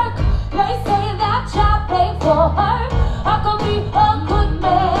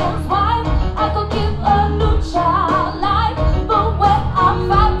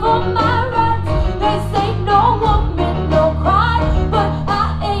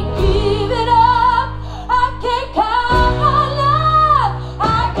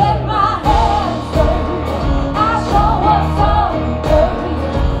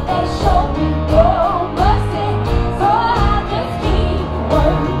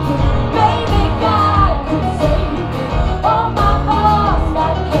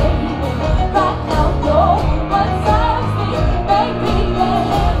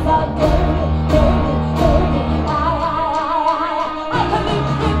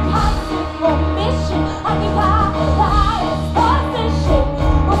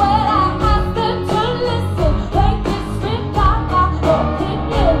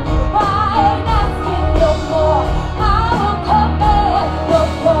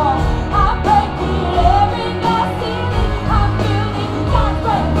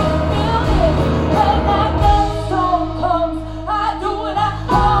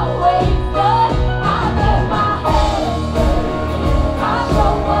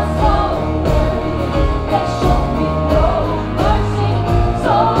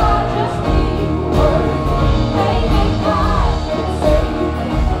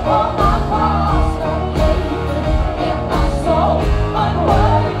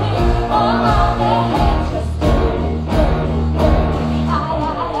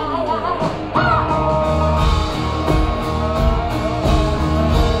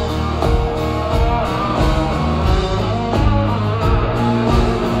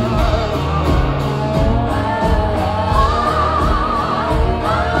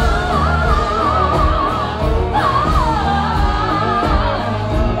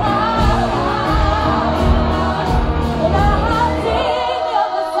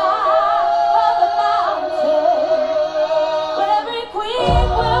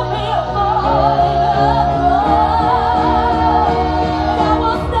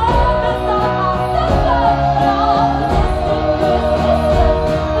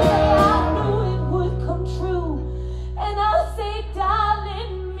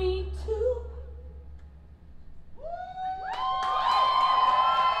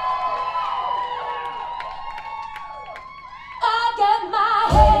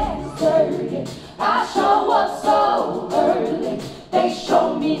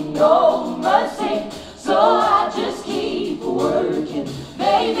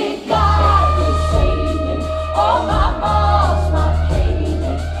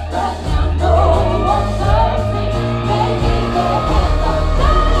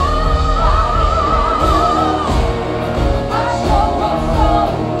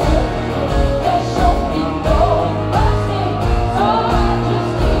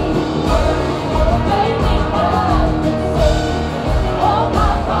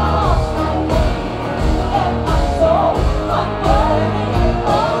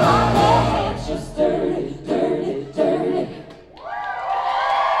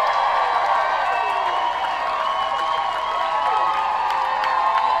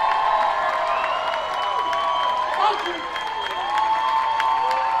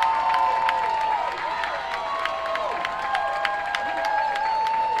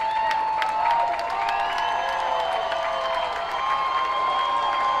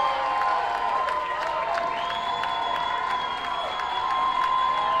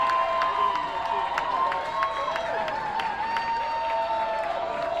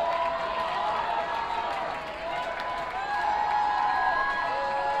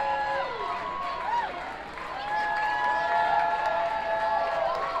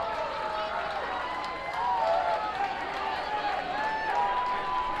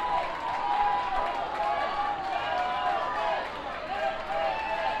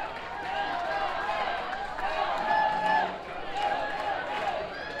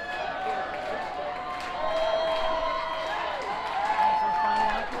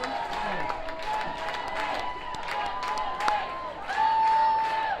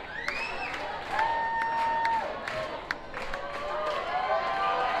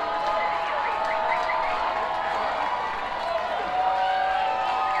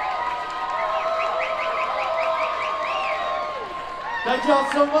 Thank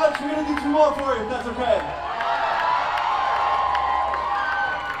y'all so much. We're gonna do 2 more for you, if that's okay.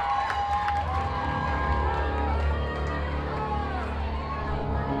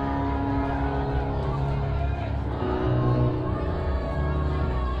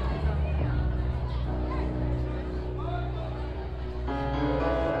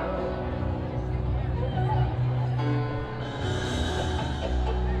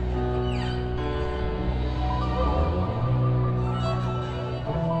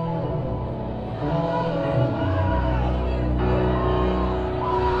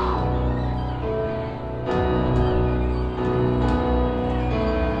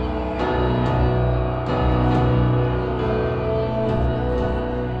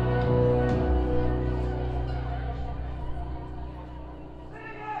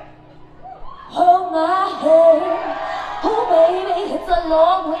 Hold my hand, oh baby, it's a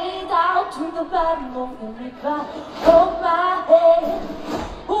long way down to the bottom of the river. Hold my hand,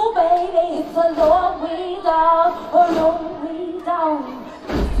 oh baby, it's a long way down, a long way down.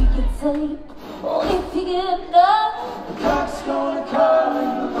 If you get sleep, or if you get up, The cock's gonna call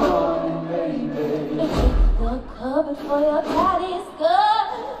in the morning, baby. and check the cupboard for your daddy's gun.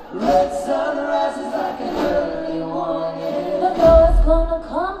 Red sun rises like an early warning. The girl's gonna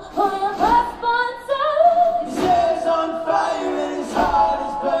come for your firstborn son. His hair's on fire and his heart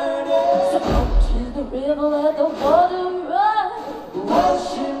is burning. So go to the river where the water runs. Wash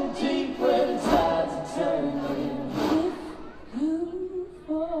him deep where the tides are turning. If you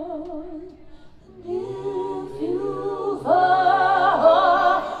fall, if you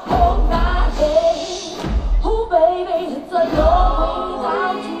fall, hold my hand. Oh baby, it's a long way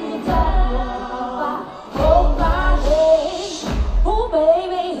down to the bottom. Hold my hand. Oh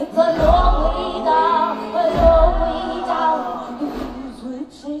baby, it's a long way down, a long way down. The blues will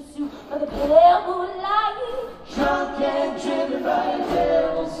chase you by the pale moonlight. Drunk and driven by a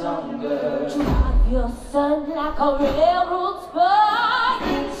devil's hunger. Drive your son like a railroad spike.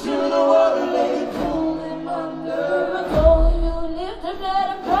 Into the water, lady, pull him under. But though you live to let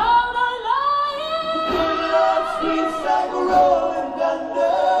him drown alive. Good Lord speaks like a rolling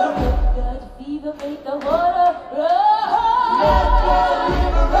thunder. Let that fever make the water run. Let that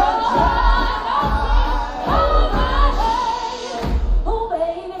river run dry. Hold my hand. Oh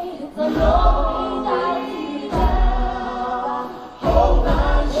baby, it's a long way down to the bottom. Hold my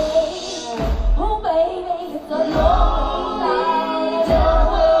hand. Oh baby, it's a long way down.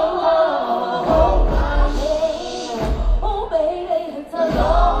 Hold my hand. Oh baby, it's a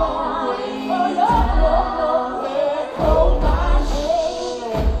long way. Oh long way. Hold my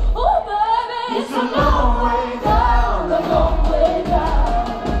hand. Oh baby, It's a long way down.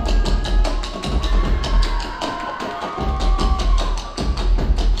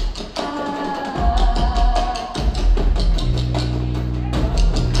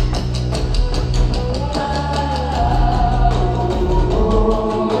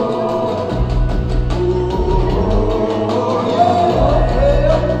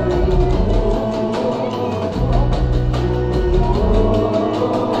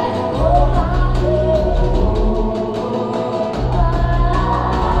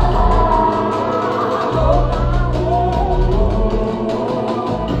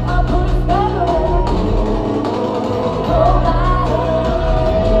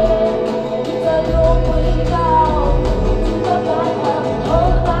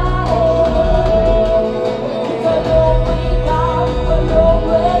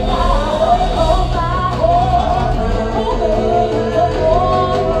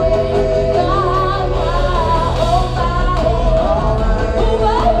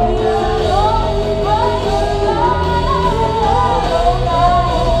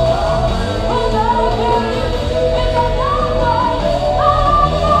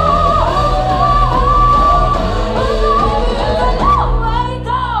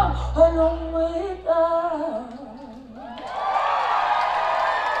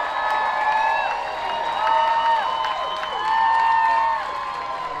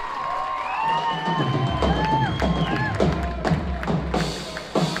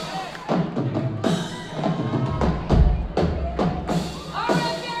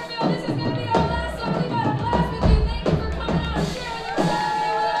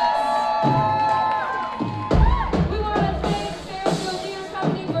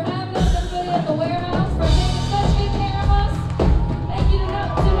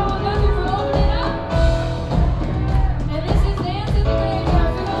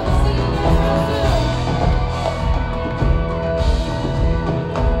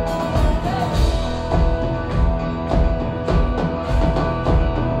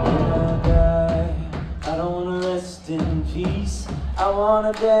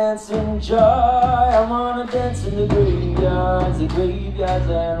 wanna dance in joy. I wanna dance in the graveyards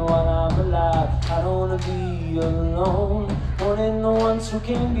and while I'm alive, I don't wanna be alone. Wanting the ones who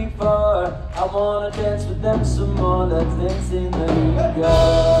came before, I wanna dance with them some more. Let's dance in the graveyard.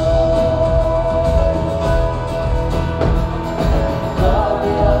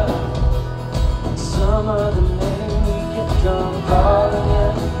 Gloria, some other name we kept on calling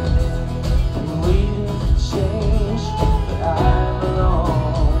it, and waiting for change, but I'm alone.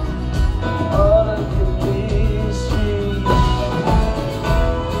 All of your mystery,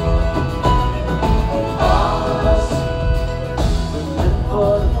 all of us, we're meant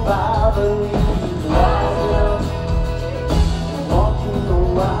for the fire, but we light up, walking the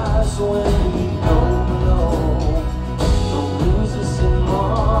wires when we go below. Don't lose us in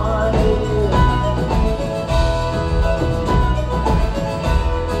morning.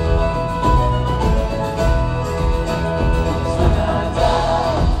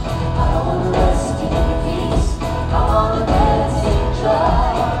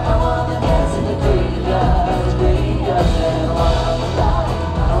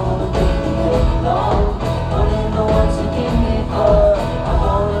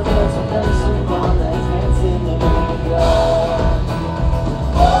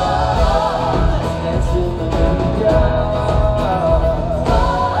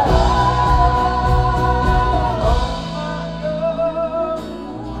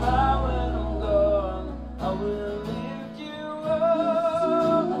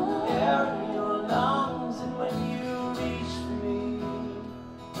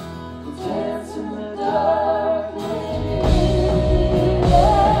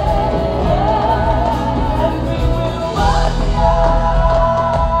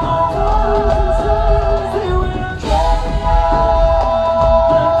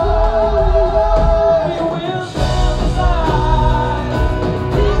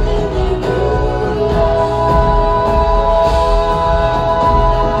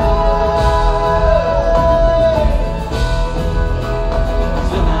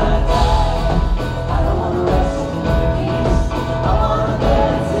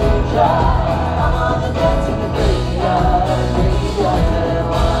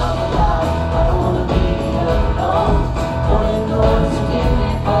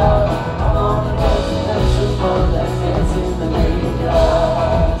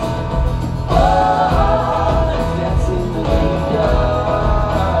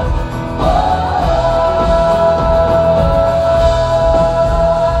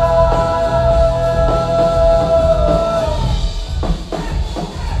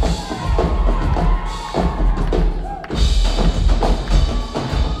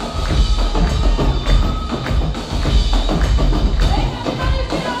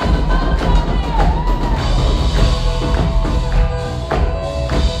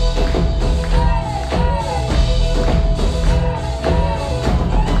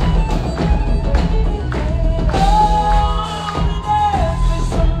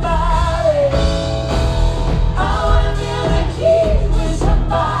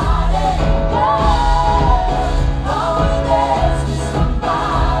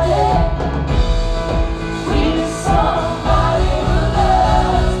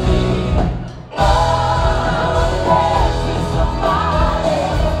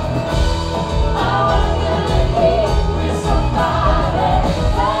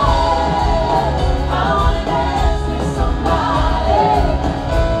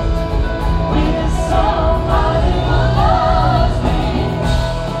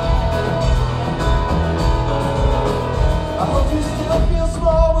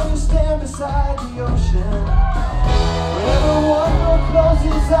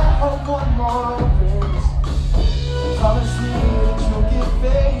 Promise me that you'll give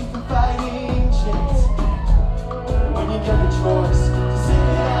faith a fighting chance when you get the choice.